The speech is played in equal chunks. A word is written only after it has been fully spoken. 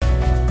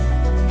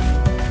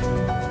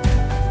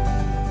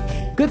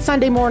Good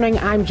Sunday morning,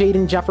 I'm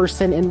Jaden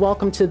Jefferson, and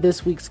welcome to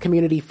this week's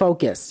Community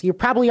Focus. You've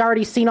probably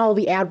already seen all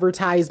the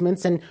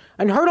advertisements and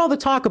heard all the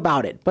talk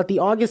about it, but the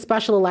August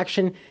special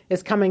election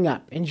is coming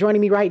up. And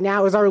joining me right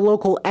now is our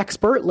local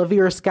expert,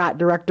 LaVera Scott,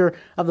 Director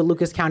of the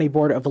Lucas County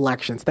Board of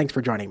Elections. Thanks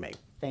for joining me.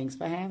 Thanks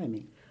for having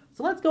me.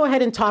 So let's go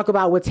ahead and talk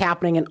about what's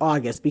happening in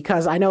August,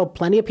 because I know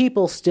plenty of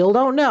people still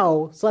don't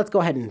know, so let's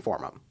go ahead and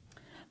inform them.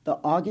 The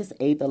August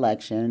 8th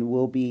election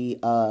will be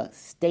a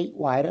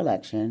statewide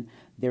election.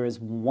 There is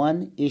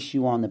one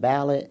issue on the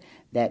ballot.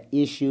 That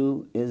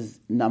issue is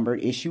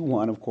numbered issue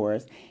 1, of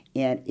course,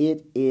 and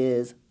it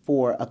is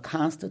for a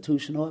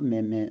constitutional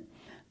amendment.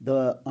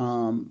 The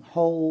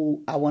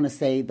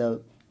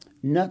the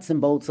nuts and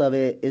bolts of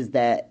it is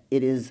that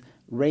it is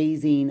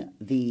raising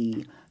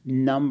the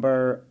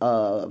number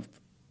of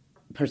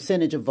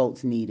percentage of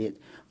votes needed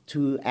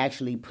to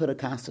actually put a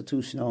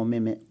constitutional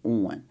amendment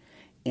on.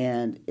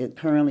 And it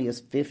currently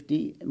is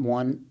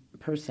 51%,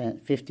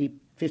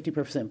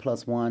 50%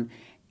 plus 1,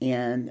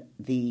 and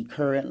the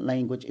current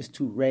language is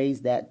to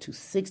raise that to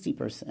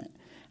 60%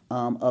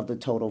 of the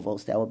total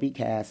votes that will be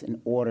cast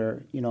in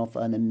order,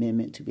 for an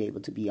amendment to be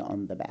able to be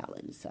on the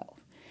ballot itself.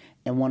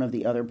 And one of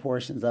the other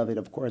portions of it,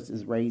 of course,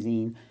 is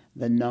raising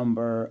the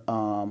number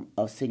of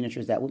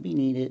signatures that will be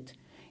needed.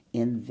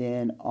 And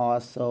then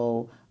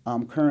also,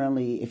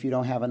 currently, if you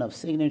don't have enough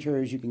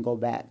signatures, you can go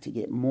back to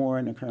get more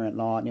in the current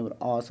law, and there would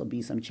also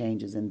be some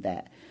changes in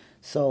that.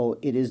 So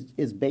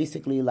it's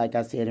basically, like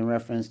I said, in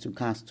reference to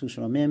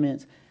constitutional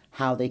amendments,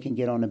 how they can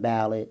get on the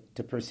ballot,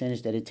 the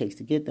percentage that it takes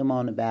to get them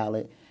on the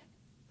ballot,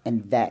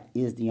 and that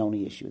is the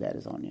only issue that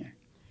is on there.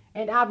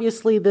 And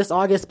obviously, this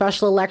August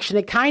special election,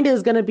 it kind of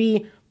is going to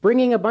be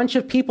bringing a bunch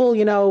of people,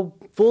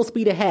 full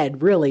speed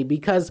ahead, really,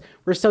 because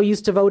we're so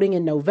used to voting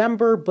in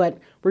November, but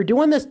we're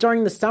doing this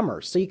during the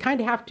summer, so you kind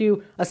of have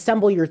to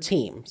assemble your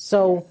team.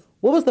 So yes.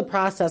 What was the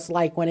process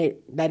like when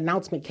that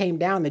announcement came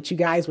down that you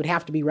guys would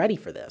have to be ready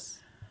for this?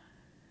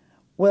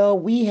 Well,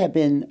 we have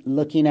been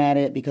looking at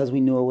it because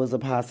we knew it was a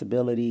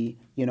possibility,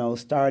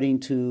 starting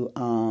to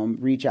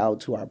reach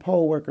out to our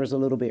poll workers a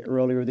little bit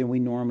earlier than we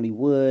normally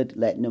would,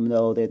 letting them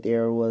know that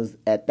there was,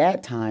 at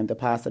that time, the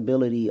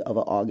possibility of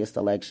an August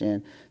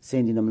election,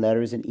 sending them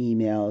letters and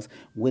emails.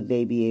 Would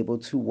they be able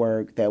to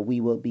work? That we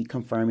will be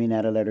confirming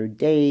at a later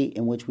date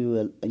in which we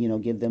will,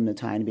 give them the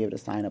time to be able to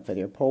sign up for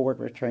their poll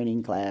worker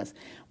training class.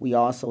 We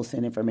also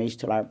send information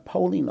to our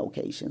polling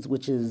locations,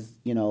 which is,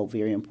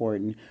 very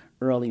important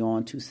early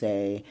on to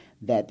say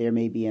that there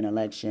may be an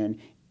election.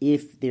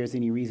 If there's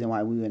any reason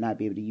why we would not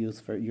be able to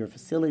use for your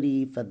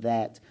facility for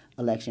that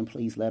election,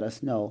 please let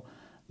us know.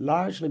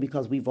 Largely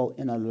because we vote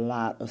in a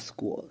lot of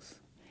schools,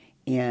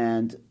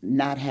 and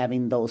not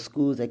having those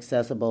schools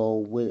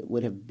accessible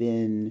would have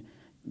been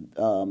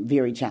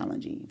very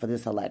challenging for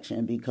this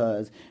election,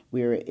 because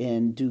we're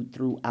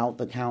throughout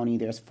the county.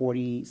 There's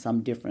 40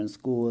 some different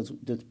schools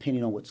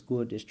depending on what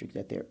school district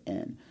that they're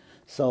in.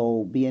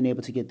 So being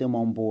able to get them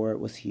on board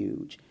was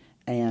huge.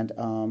 And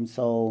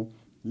so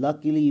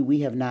luckily, we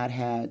have not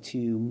had to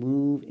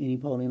move any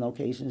polling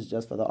locations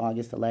just for the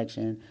August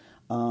election.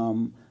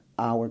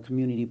 Our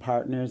community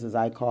partners, as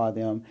I call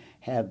them,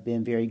 have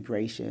been very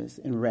gracious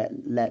in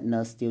letting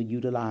us still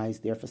utilize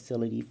their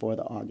facility for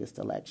the August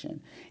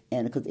election.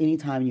 And because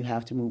anytime you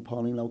have to move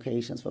polling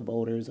locations for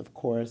voters, of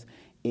course,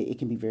 it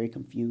can be very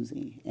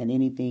confusing. And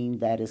anything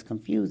that is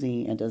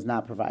confusing and does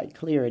not provide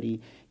clarity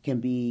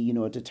can be,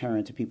 a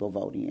deterrent to people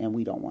voting, and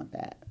we don't want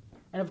that.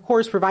 And of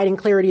course, providing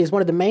clarity is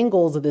one of the main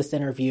goals of this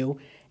interview.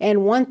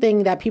 And one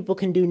thing that people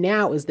can do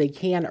now is they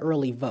can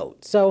early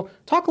vote. So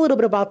talk a little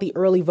bit about the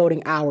early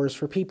voting hours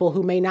for people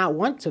who may not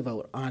want to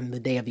vote on the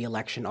day of the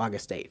election,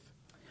 August 8th.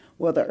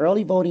 Well, the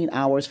early voting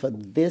hours for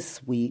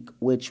this week,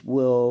 which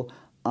will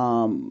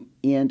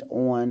end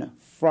on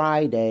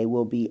Friday,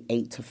 will be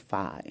 8 to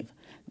 5.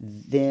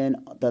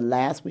 Then the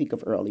last week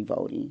of early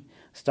voting,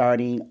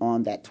 starting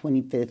on that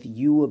 25th,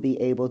 you will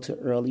be able to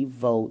early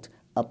vote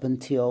up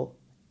until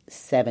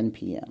 7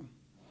 p.m.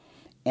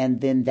 And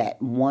then that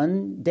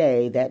one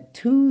day, that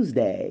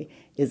Tuesday,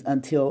 is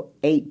until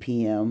 8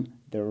 p.m.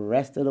 The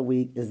rest of the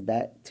week is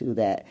back to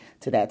that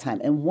time.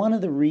 And one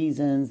of the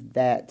reasons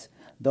that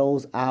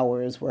those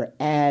hours were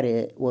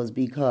added was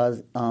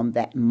because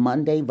that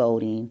Monday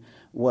voting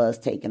was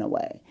taken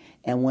away.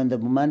 And when the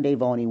Monday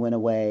voting went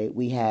away,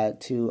 we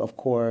had to, of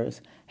course,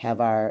 have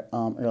our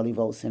early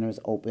vote centers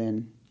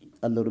open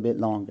a little bit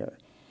longer.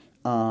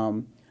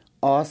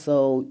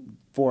 Also,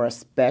 for a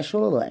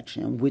special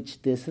election,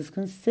 which this is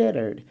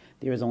considered,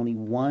 there is only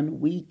one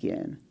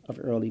weekend of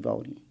early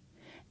voting.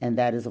 And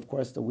that is, of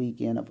course, the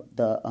weekend of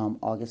the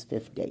August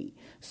 5th date.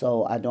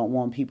 So I don't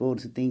want people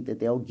to think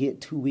that they'll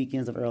get 2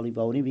 weekends of early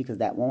voting, because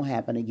that won't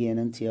happen again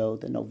until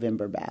the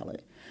November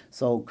ballot.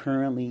 So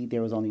currently,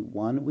 there was only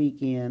one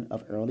weekend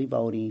of early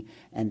voting,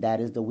 and that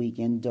is the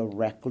weekend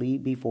directly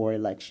before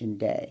Election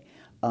Day.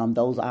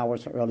 Those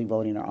hours for early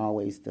voting are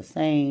always the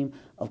same.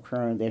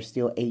 They're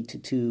still 8 to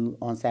 2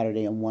 on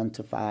Saturday and 1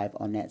 to 5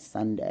 on that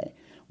Sunday.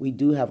 We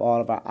do have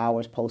all of our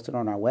hours posted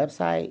on our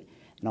website,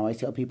 And I always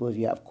tell people, if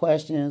you have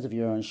questions, if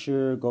you're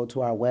unsure, go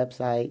to our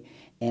website.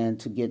 And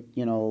to get,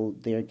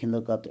 there can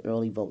look up the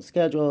early vote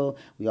schedule.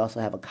 We also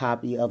have a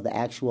copy of the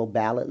actual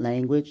ballot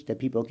language that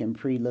people can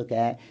pre-look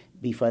at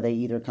before they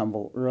either come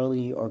vote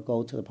early or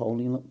go to the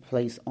polling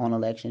place on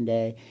Election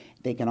Day.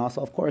 They can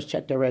also, of course,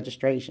 check their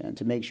registration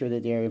to make sure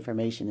that their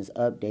information is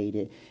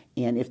updated.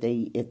 And if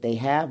they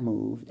have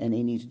moved and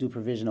they need to do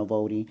provisional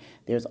voting,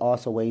 there's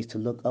also ways to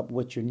look up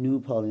what your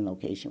new polling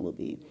location will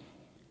be.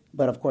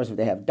 But, of course, if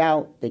they have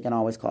doubt, they can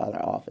always call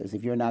our office.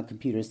 If you're not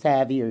computer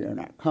savvy or you're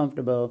not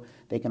comfortable,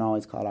 they can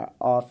always call our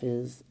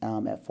office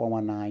at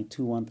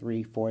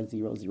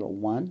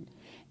 419-213-4001.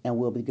 And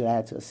we'll be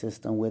glad to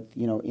assist them with,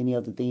 any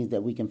of the things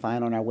that we can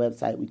find on our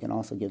website. We can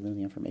also give them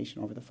the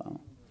information over the phone.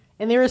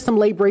 And there is some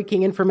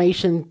late-breaking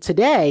information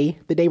today,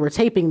 the day we're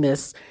taping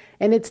this,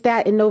 and it's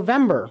that in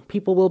November,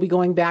 people will be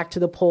going back to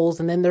the polls,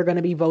 and then they're going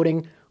to be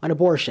voting on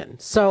abortion.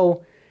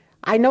 So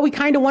I know we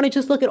kind of want to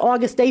just look at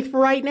August 8th for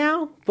right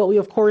now, but we,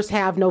 of course,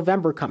 have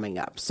November coming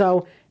up.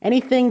 So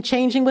anything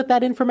changing with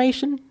that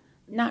information?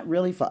 Not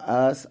really for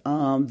us.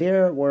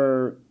 There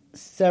were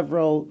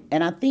several,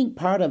 and I think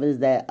part of it is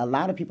that a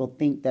lot of people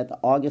think that the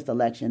August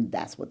election,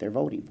 that's what they're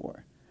voting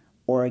for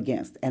or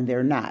against, and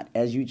they're not.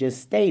 As you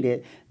just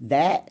stated,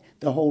 that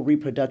the whole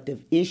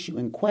reproductive issue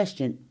in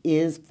question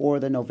is for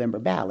the November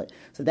ballot.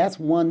 So that's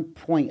one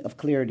point of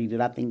clarity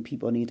that I think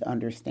people need to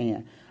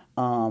understand.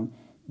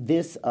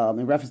 This,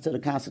 in reference to the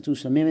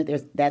constitutional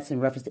amendment, that's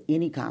in reference to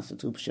any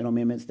constitutional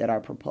amendments that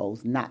are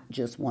proposed, not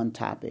just one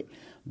topic.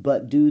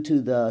 But due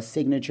to the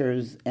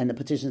signatures and the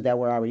petitions that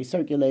were already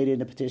circulated,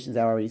 the petitions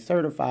that are already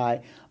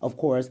certified, of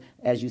course,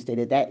 as you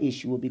stated, that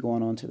issue will be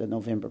going on to the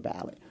November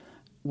ballot.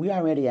 We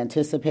already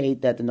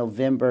anticipate that the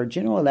November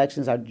general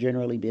elections are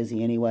generally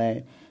busy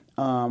anyway.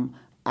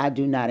 I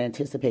do not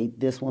anticipate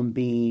this one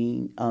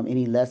being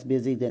any less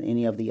busy than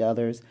any of the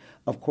others.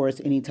 Of course,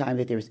 anytime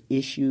that there's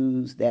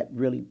issues that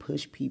really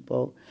push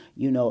people,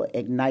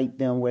 ignite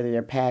them, whether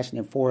they're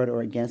passionate for it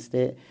or against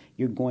it,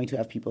 you're going to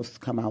have people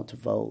come out to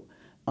vote.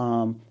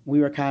 We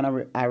were kind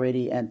of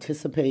already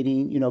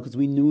anticipating, because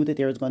we knew that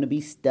there was going to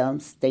be some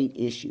state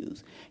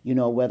issues,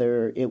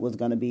 whether it was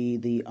going to be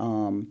the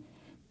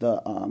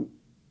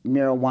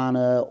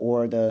marijuana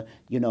or the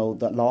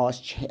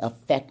laws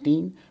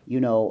affecting,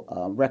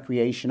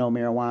 recreational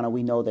marijuana.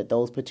 We know that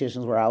those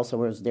petitions were out,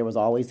 so there was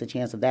always the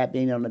chance of that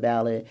being on the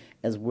ballot,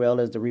 as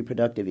well as the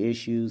reproductive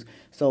issues.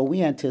 So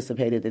we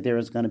anticipated that there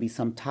was going to be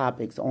some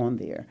topics on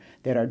there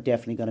that are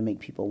definitely going to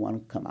make people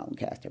want to come out and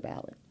cast their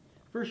ballot.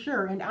 For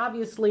sure. And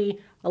obviously,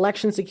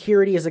 election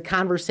security is a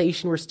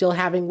conversation we're still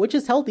having, which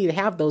is healthy to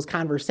have those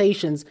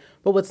conversations.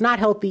 But what's not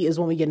healthy is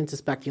when we get into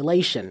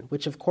speculation,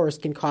 which, of course,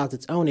 can cause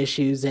its own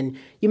issues. And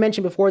you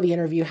mentioned before the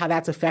interview how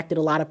that's affected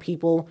a lot of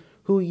people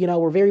who,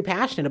 were very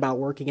passionate about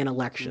working in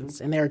elections.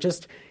 Mm-hmm. And they're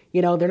just,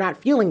 they're not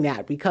feeling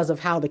that because of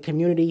how the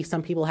community,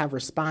 some people have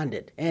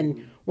responded.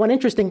 And one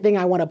interesting thing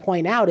I want to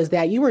point out is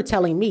that you were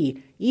telling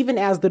me, even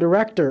as the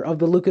director of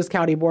the Lucas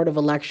County Board of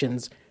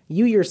Elections,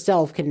 you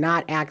yourself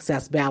cannot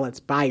access ballots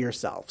by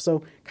yourself.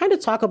 So kind of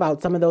talk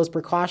about some of those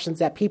precautions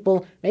that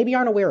people maybe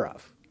aren't aware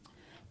of.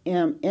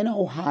 In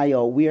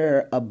Ohio,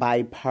 we're a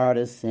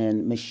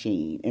bipartisan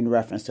machine in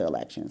reference to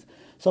elections.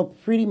 So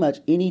pretty much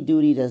any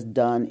duty that's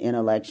done in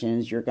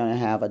elections, you're going to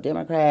have a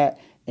Democrat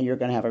and you're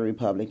going to have a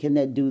Republican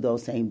that do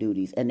those same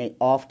duties, and they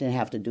often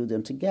have to do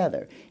them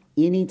together.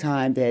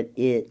 Anytime that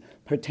it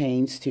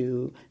pertains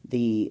to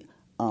the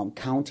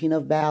counting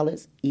of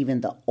ballots,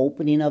 even the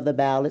opening of the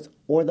ballots,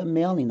 or the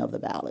mailing of the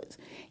ballots.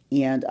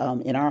 And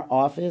in our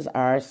office,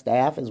 our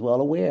staff is well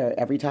aware.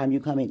 Every time you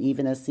come in,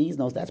 even as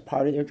seasonals, that's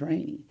part of their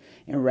training.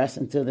 And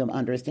resting to them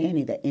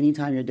understanding that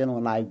anytime you're dealing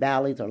with live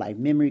ballots or live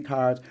memory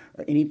cards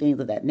or anything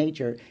of that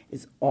nature,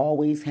 it's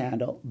always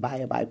handled by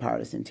a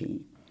bipartisan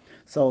team.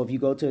 So if you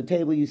go to a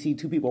table, you see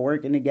two people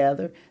working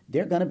together,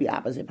 they're going to be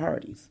opposite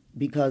parties,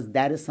 because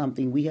that is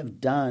something we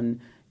have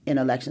done in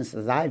elections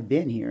since I've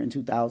been here in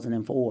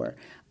 2004.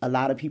 A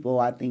lot of people,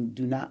 I think,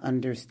 do not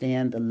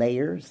understand the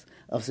layers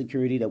of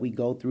security that we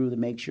go through to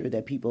make sure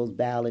that people's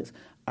ballots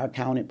are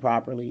counted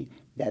properly,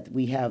 that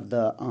we have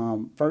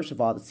the, first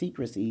of all, the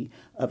secrecy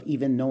of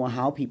even knowing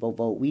how people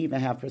vote. We even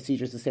have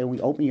procedures to say when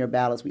we open your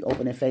ballots, we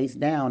open it face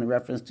down in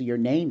reference to your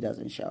name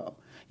doesn't show,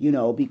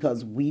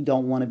 because we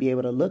don't want to be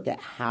able to look at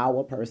how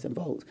a person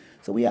votes.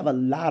 So we have a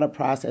lot of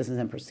processes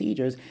and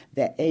procedures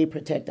that,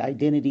 protect the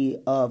identity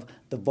of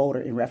the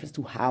voter in reference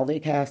to how they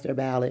cast their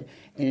ballot,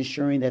 and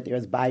ensuring that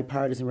there's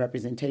bipartisan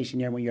representation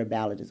there when your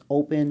ballot is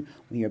open,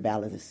 when your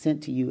ballot is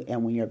sent to you,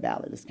 and when your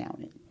ballot is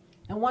counted.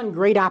 And one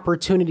great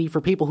opportunity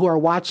for people who are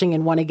watching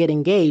and want to get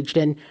engaged,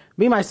 and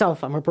me,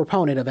 myself, I'm a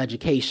proponent of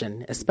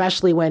education,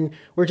 especially when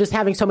we're just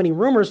having so many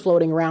rumors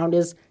floating around,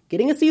 is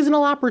getting a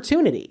seasonal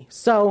opportunity.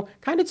 So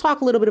kind of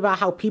talk a little bit about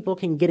how people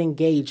can get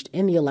engaged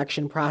in the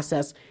election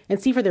process and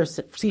see for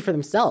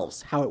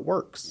themselves how it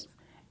works.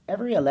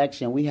 Every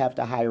election, we have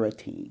to hire a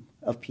team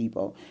of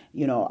people.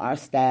 Our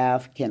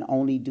staff can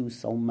only do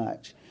so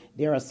much.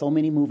 There are so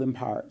many moving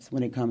parts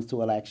when it comes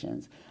to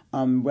elections.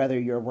 whether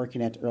you're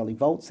working at the early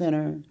vote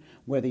center,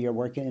 whether you're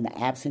working in the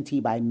absentee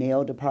by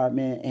mail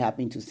department,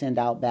 having to send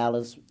out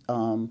ballots,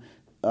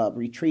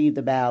 retrieve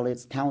the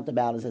ballots, count the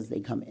ballots as they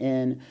come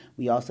in.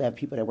 We also have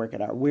people that work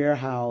at our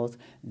warehouse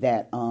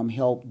that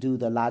help do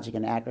the logic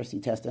and accuracy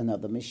testing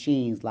of the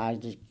machines,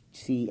 logic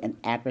and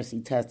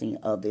accuracy testing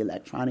of the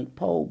electronic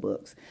poll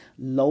books,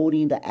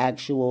 loading the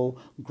actual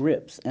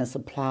grips and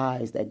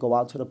supplies that go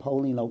out to the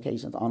polling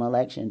locations on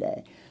Election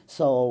Day.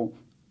 So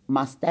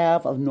my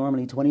staff of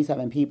normally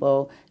 27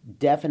 people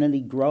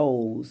definitely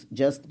grows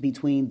just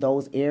between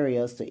those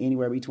areas to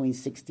anywhere between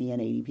 60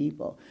 and 80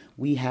 people.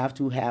 We have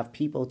to have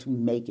people to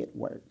make it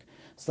work.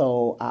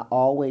 So I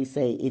always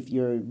say, if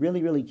you're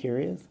really, really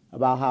curious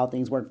about how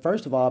things work,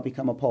 first of all,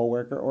 become a poll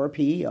worker or a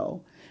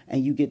PEO,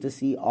 and you get to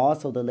see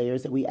also the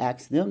layers that we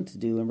ask them to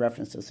do in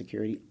reference to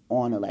security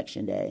on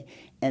Election Day.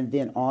 And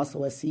then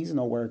also as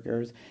seasonal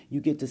workers,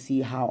 you get to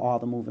see how all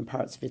the moving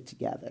parts fit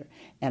together.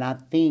 And I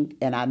think,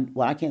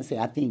 I can't say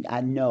I think,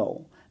 I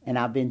know, and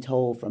I've been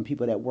told from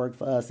people that work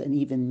for us, and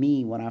even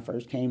me when I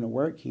first came to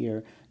work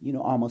here,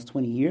 almost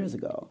 20 years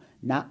ago,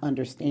 not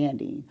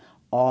understanding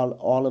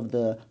all of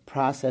the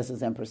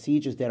processes and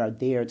procedures that are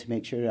there to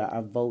make sure that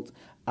our votes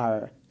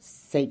are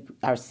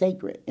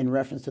sacred in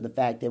reference to the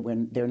fact that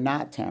when they're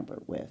not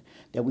tampered with,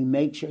 that we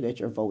make sure that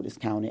your vote is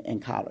counted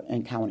and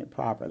counted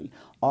properly.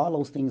 All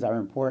those things are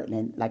important.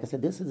 And like I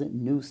said, this isn't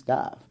new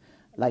stuff.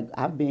 Like,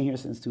 I've been here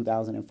since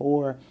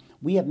 2004.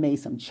 We have made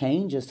some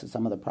changes to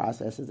some of the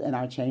processes, and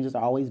our changes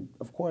are always,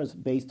 of course,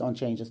 based on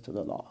changes to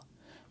the law.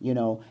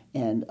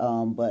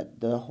 But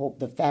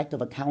the fact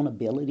of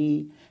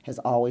accountability has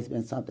always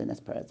been something that's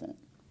present.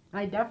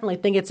 I definitely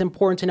think it's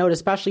important to note,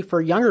 especially for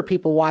younger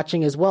people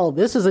watching as well,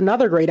 this is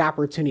another great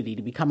opportunity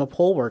to become a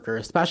poll worker,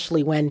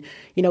 especially when,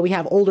 we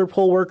have older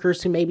poll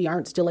workers who maybe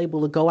aren't still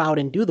able to go out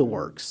and do the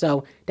work.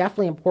 So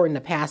definitely important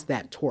to pass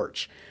that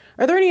torch.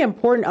 Are there any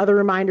important other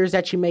reminders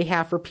that you may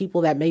have for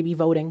people that may be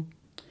voting?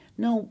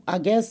 No, I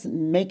guess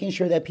making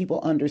sure that people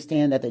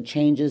understand that the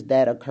changes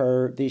that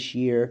occurred this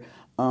year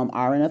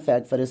are in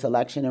effect for this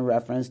election in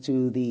reference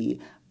to the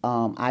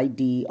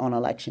ID on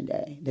Election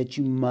Day, that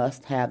you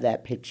must have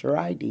that picture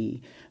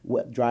ID,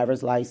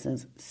 driver's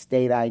license,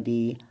 state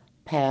ID,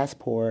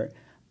 passport,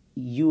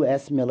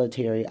 U.S.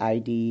 military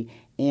ID,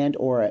 and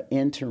or an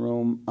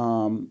interim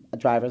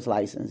driver's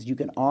license. You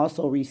can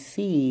also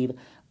receive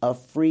a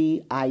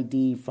free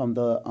ID from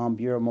the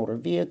Bureau of Motor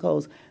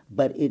Vehicles,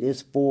 but it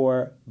is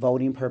for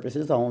voting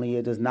purposes only.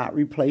 It does not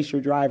replace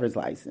your driver's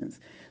license.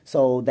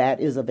 So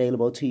that is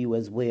available to you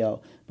as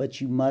well,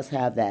 but you must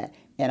have that.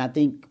 And I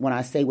think when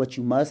I say what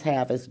you must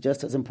have, it's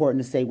just as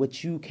important to say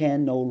what you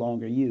can no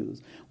longer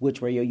use, which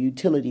were your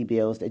utility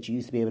bills that you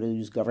used to be able to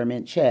use,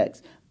 government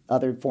checks,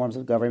 other forms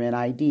of government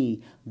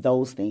ID.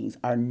 Those things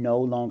are no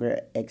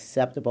longer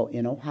acceptable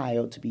in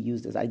Ohio to be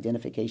used as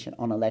identification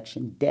on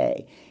Election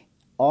Day.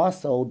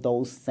 Also,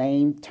 those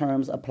same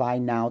terms apply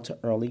now to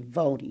early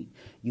voting.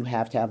 You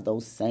have to have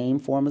those same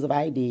forms of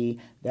ID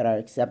that are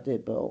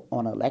acceptable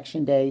on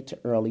Election Day to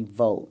early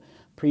vote.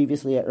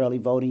 Previously, at early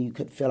voting, you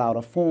could fill out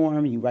a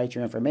form, you write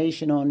your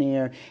information on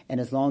there,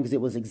 and as long as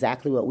it was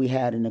exactly what we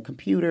had in the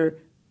computer,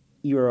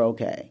 you're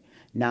okay.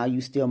 Now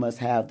you still must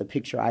have the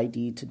picture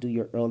ID to do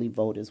your early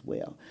vote as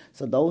well.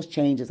 So those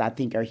changes, I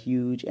think, are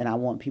huge, and I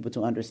want people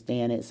to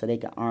understand it so they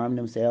can arm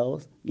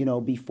themselves,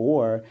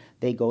 before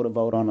they go to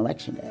vote on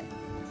Election Day.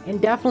 And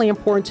definitely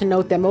important to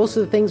note that most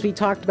of the things we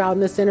talked about in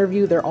this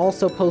interview, they're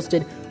also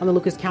posted on the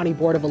Lucas County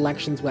Board of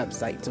Elections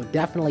website, so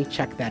definitely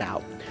check that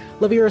out.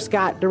 LaVera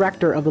Scott,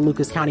 Director of the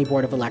Lucas County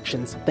Board of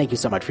Elections, thank you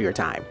so much for your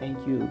time.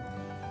 Thank you.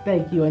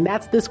 Thank you, and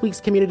that's this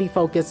week's Community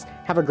Focus.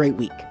 Have a great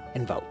week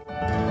and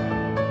vote.